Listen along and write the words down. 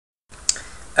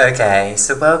Okay,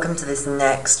 so welcome to this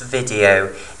next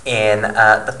video in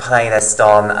the playlist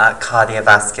on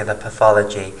cardiovascular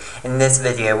pathology. In this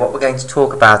video, what we're going to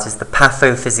talk about is the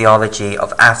pathophysiology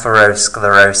of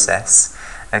atherosclerosis.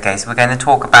 Okay, so we're going to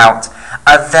talk about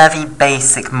a very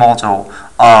basic model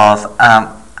of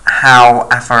how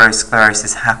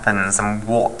atherosclerosis happens and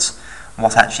what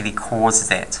actually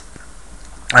causes it.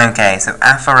 Okay, so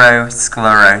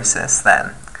atherosclerosis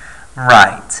then.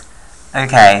 Right.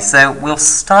 Okay, so we'll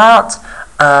start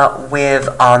with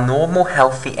our normal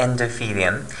healthy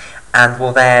endothelium, and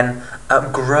we'll then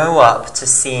grow up to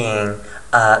seeing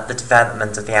the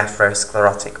development of the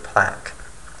atherosclerotic plaque.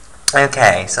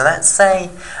 Okay, so let's say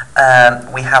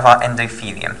we have our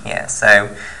endothelium here. So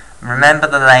remember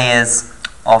the layers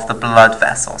of the blood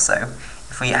vessel. So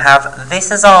if we have,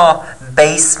 this is our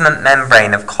basement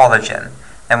membrane of collagen,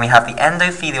 then we have the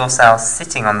endothelial cells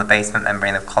sitting on the basement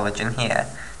membrane of collagen here.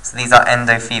 So these are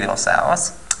endothelial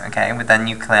cells, okay, with their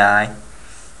nuclei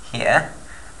here.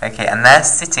 Okay, and they're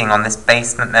sitting on this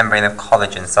basement membrane of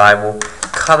collagen. So I will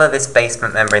colour this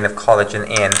basement membrane of collagen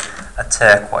in a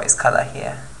turquoise colour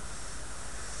here.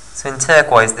 So in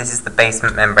turquoise, this is the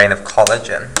basement membrane of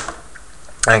collagen.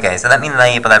 Okay, so let me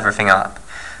label everything up.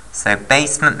 So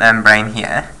basement membrane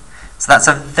here. So that's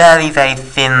a very, very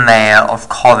thin layer of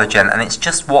collagen, and it's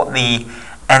just what the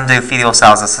endothelial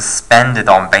cells are suspended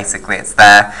on, basically. It's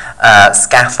their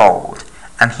scaffold.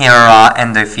 And here are our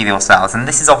endothelial cells. And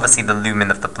this is obviously the lumen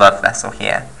of the blood vessel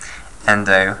here.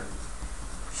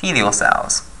 Endothelial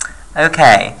cells.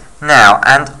 Okay, now,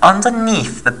 and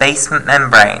underneath the basement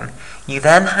membrane, you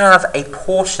then have a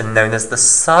portion known as the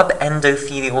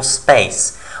subendothelial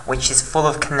space, which is full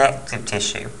of connective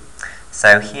tissue.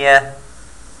 So here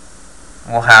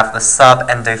we'll have the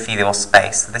subendothelial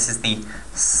space. So this is the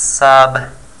subendothelial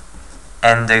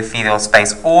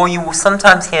space, or you will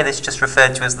sometimes hear this just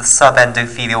referred to as the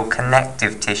subendothelial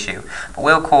connective tissue, but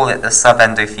we'll call it the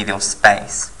subendothelial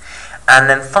space. And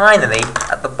then finally,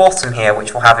 at the bottom here,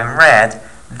 which we'll have in red,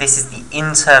 this is the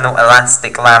internal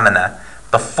elastic lamina,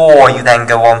 before you then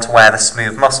go on to where the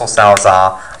smooth muscle cells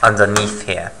are underneath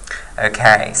here.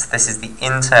 Okay, so this is the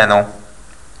internal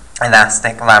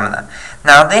elastic lamina.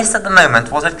 Now this at the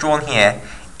moment, what I've drawn here,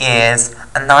 is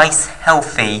a nice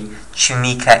healthy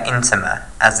tunica intima,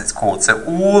 as it's called. So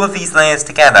all of these layers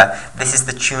together, this is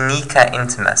the tunica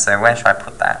intima. So where should I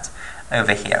put that?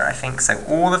 Over here, I think. So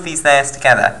all of these layers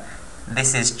together,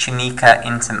 this is tunica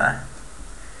intima.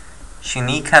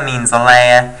 Tunica means a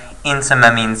layer,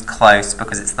 intima means close,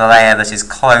 because it's the layer that is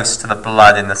close to the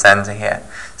blood in the center here.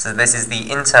 So this is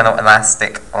the internal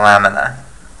elastic lamina.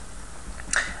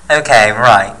 Okay,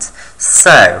 right.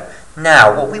 So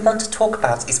now, what we want to talk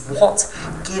about is what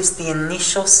gives the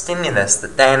initial stimulus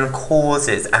that then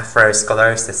causes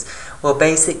atherosclerosis. Well,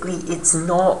 basically, it's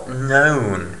not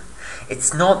known.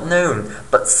 It's not known,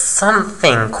 but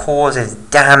something causes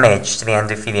damage to the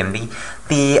endothelium.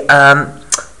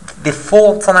 The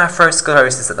thoughts on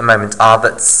atherosclerosis at the moment are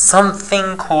that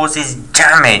something causes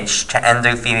damage to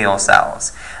endothelial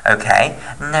cells. Okay,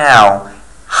 now,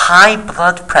 high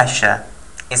blood pressure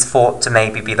is thought to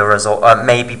maybe be the result,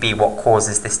 maybe be what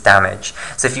causes this damage.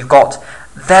 So if you've got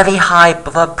very high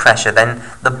blood pressure, then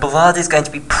the blood is going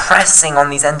to be pressing on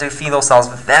these endothelial cells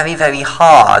very, very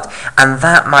hard, and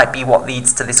that might be what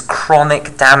leads to this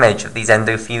chronic damage of these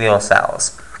endothelial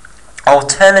cells.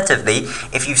 Alternatively,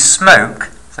 if you smoke,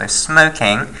 so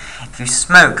smoking, if you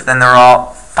smoke, then there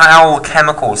are foul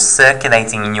chemicals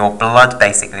circulating in your blood,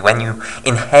 basically. When you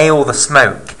inhale the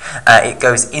smoke, it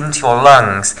goes into your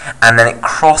lungs, and then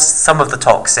some of the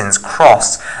toxins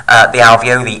cross the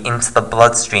alveoli into the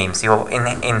bloodstream. So you're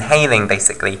inhaling,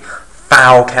 basically,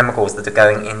 foul chemicals that are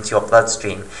going into your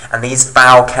bloodstream. And these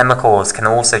foul chemicals can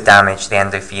also damage the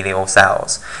endothelial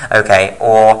cells, okay,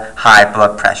 or high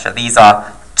blood pressure. These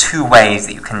are two ways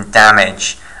that you can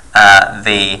damage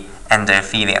the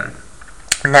endothelium.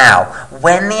 Now,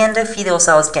 when the endothelial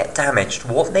cells get damaged,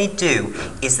 what they do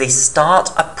is they start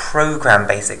a program,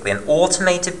 basically, an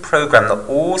automated program that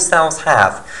all cells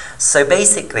have. So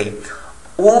basically,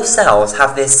 all cells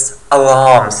have this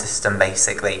alarm system,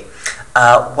 basically,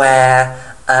 where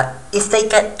if they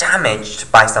get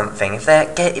damaged by something, if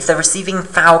they're receiving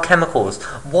foul chemicals,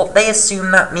 what they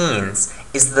assume that means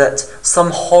is that some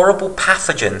horrible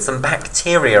pathogen, some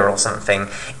bacteria or something,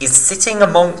 is sitting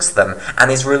amongst them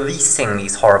and is releasing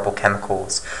these horrible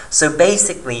chemicals. So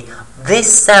basically,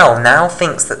 this cell now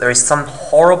thinks that there is some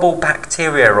horrible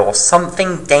bacteria or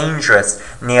something dangerous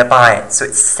nearby it. So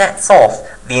it sets off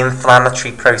the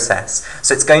inflammatory process.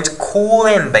 So it's going to call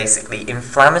in, basically,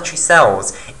 inflammatory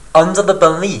cells under the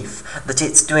belief that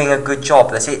it's doing a good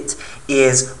job, that it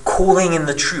is calling in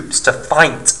the troops to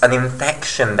fight an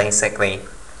infection, basically.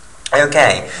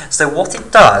 Okay, so what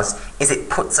it does is it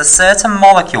puts a certain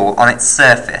molecule on its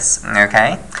surface,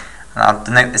 okay? And I'll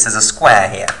denote this as a square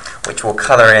here, which we'll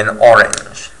colour in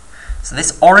orange. So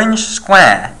this orange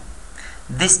square,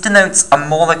 this denotes a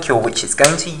molecule which it's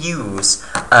going to use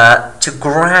to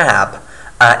grab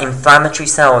inflammatory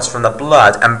cells from the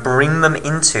blood and bring them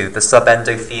into the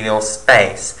subendothelial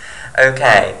space.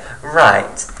 Okay,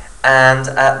 right, and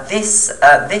this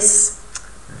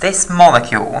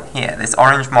molecule here, this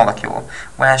orange molecule,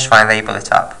 where shall I label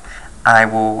it up?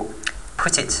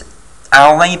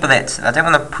 I'll label it, I don't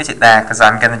want to put it there because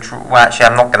I'm going to draw, well actually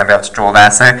I'm not going to be able to draw there,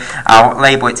 so I'll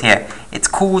label it here. It's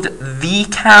called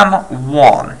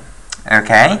VCAM1,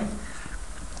 okay?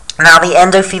 Now the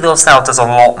endothelial cell does a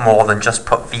lot more than just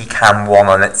put VCAM1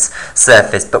 on its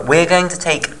surface, but we're going to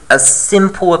take as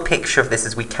simple a picture of this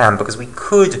as we can because we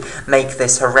could make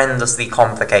this horrendously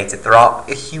complicated. There are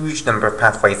a huge number of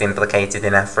pathways implicated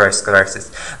in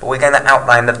atherosclerosis, but we're going to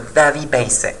outline the very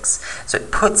basics. So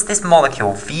it puts this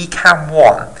molecule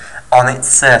VCAM1 on its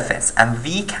surface, and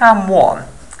VCAM1,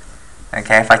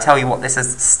 okay, if I tell you what this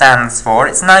stands for,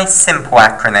 it's a nice simple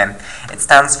acronym. It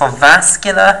stands for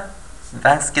vascular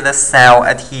cell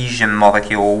adhesion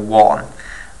molecule 1.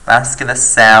 Vascular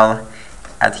cell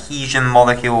adhesion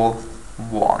molecule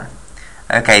 1.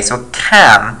 Okay, so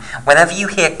CAM, whenever you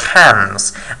hear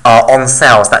CAMs on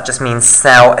cells, that just means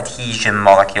cell adhesion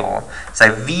molecule.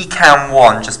 So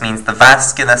VCAM1 just means the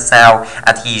vascular cell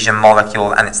adhesion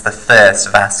molecule, and it's the first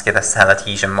vascular cell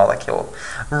adhesion molecule.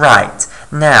 Right,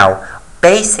 now,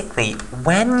 basically,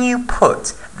 when you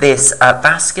put this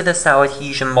vascular cell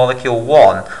adhesion molecule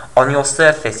 1 on your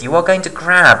surface, you are going to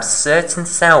grab certain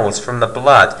cells from the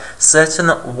blood, certain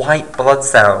white blood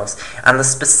cells, and the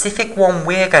specific one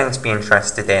we're going to be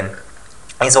interested in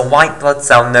is a white blood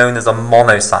cell known as a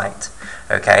monocyte.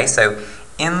 Okay, so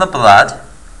in the blood,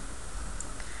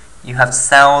 you have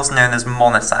cells known as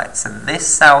monocytes. So this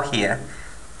cell here,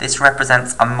 this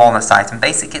represents a monocyte, and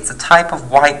basically it's a type of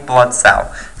white blood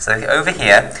cell. So over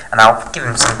here, and I'll give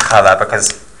him some colour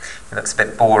because it looks a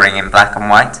bit boring in black and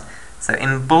white. So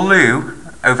in blue,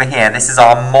 over here, this is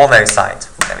our monocyte.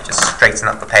 Let me just straighten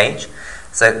up the page.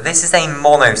 So this is a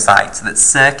monocyte that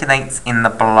circulates in the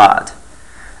blood.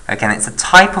 Okay, and it's a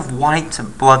type of white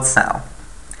blood cell.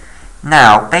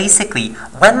 Now, basically,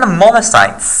 when the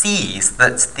monocyte sees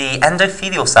that the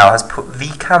endothelial cell has put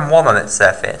VCAM1 on its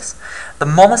surface, the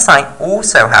monocyte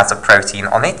also has a protein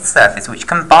on its surface which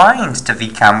can bind to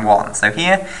VCAM1. So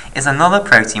here is another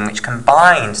protein which can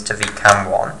bind to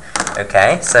VCAM1.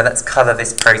 Okay, so let's colour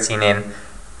this protein in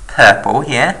purple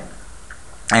here.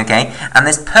 Okay, and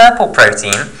this purple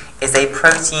protein is a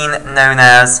protein known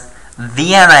as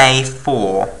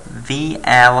VLA4.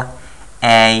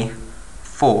 VLA4.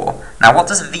 Now, what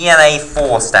does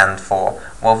VLA4 stand for?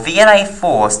 Well,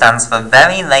 VLA4 stands for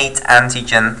very late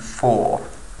antigen 4.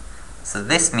 So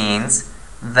this means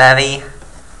very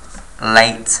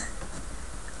late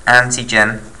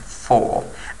antigen 4.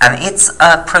 And it's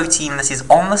a protein that is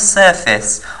on the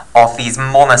surface of these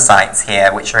monocytes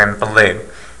here, which are in blue.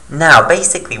 Now,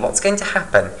 basically, what's going to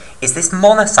happen is this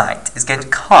monocyte is going to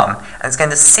come and it's going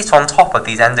to sit on top of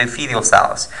these endothelial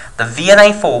cells. The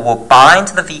VLA4 will bind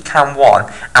to the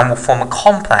VCAM1 and will form a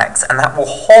complex, and that will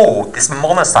hold this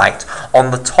monocyte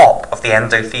on the top of the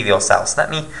endothelial cells. So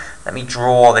let me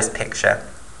draw this picture.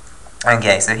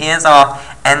 Okay, so here's our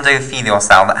endothelial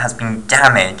cell that has been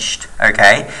damaged,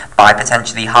 okay, by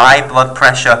potentially high blood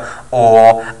pressure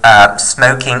or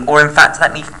smoking, or in fact,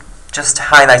 let me just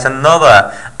highlight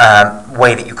another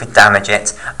way that you could damage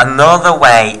it. Another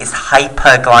way is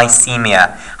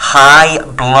hyperglycemia. High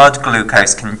blood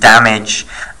glucose can damage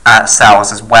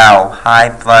cells as well. High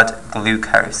blood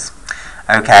glucose.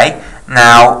 Okay,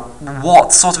 now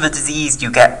what sort of a disease do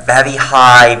you get very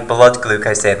high blood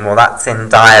glucose in? Well, that's in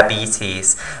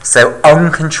diabetes. So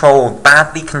uncontrolled,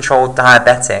 badly controlled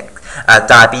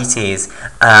diabetes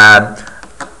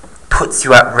puts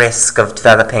you at risk of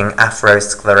developing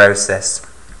atherosclerosis.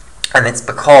 And it's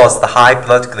because the high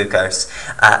blood glucose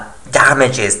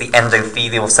damages the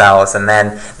endothelial cells, and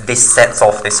then this sets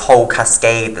off this whole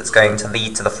cascade that's going to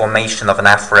lead to the formation of an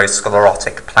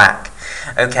atherosclerotic plaque.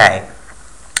 Okay,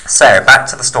 so back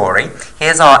to the story.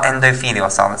 Here's our endothelial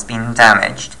cell that's been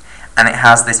damaged, and it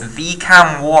has this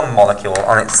VCAM1 molecule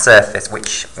on its surface,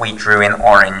 which we drew in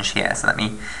orange here. So let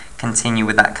me continue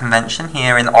with that convention.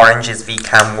 Here in orange is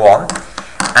VCAM1,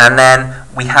 and then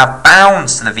we have bound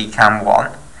to the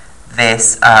VCAM1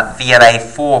 this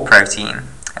VLA4 protein,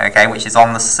 okay, which is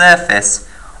on the surface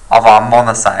of our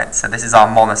monocyte. So this is our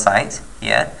monocyte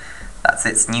here. That's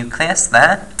its nucleus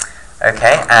there.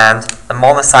 Okay, and the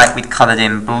monocyte we'd coloured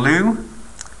in blue,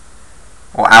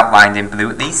 or outlined in blue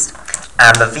at least,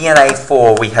 and the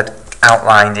VLA4 we had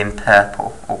outlined in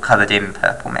purple, or coloured in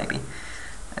purple maybe.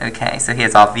 Okay, so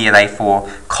here's our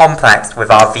VLA4 complexed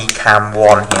with our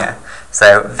VCAM1 here.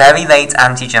 So very late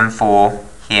antigen 4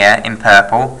 here in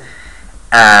purple,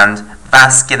 and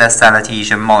vascular cell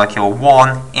adhesion molecule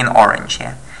 1 in orange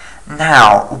here.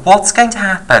 Now, what's going to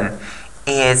happen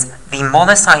is the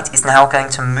monocyte is now going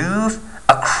to move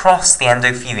across the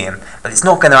endothelium, but it's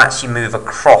not going to actually move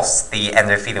across the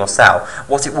endothelial cell.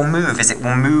 What it will move is it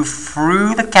will move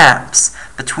through the gaps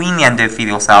between the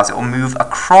endothelial cells. It will move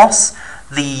across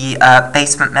the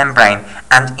basement membrane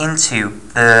and into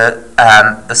the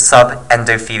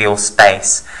subendothelial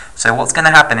space. So what's going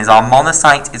to happen is our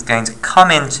monocyte is going to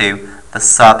come into the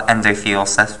subendothelial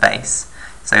space.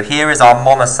 So here is our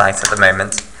monocyte at the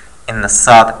moment in the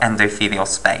subendothelial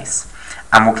space.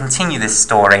 And we'll continue this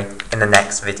story in the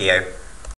next video.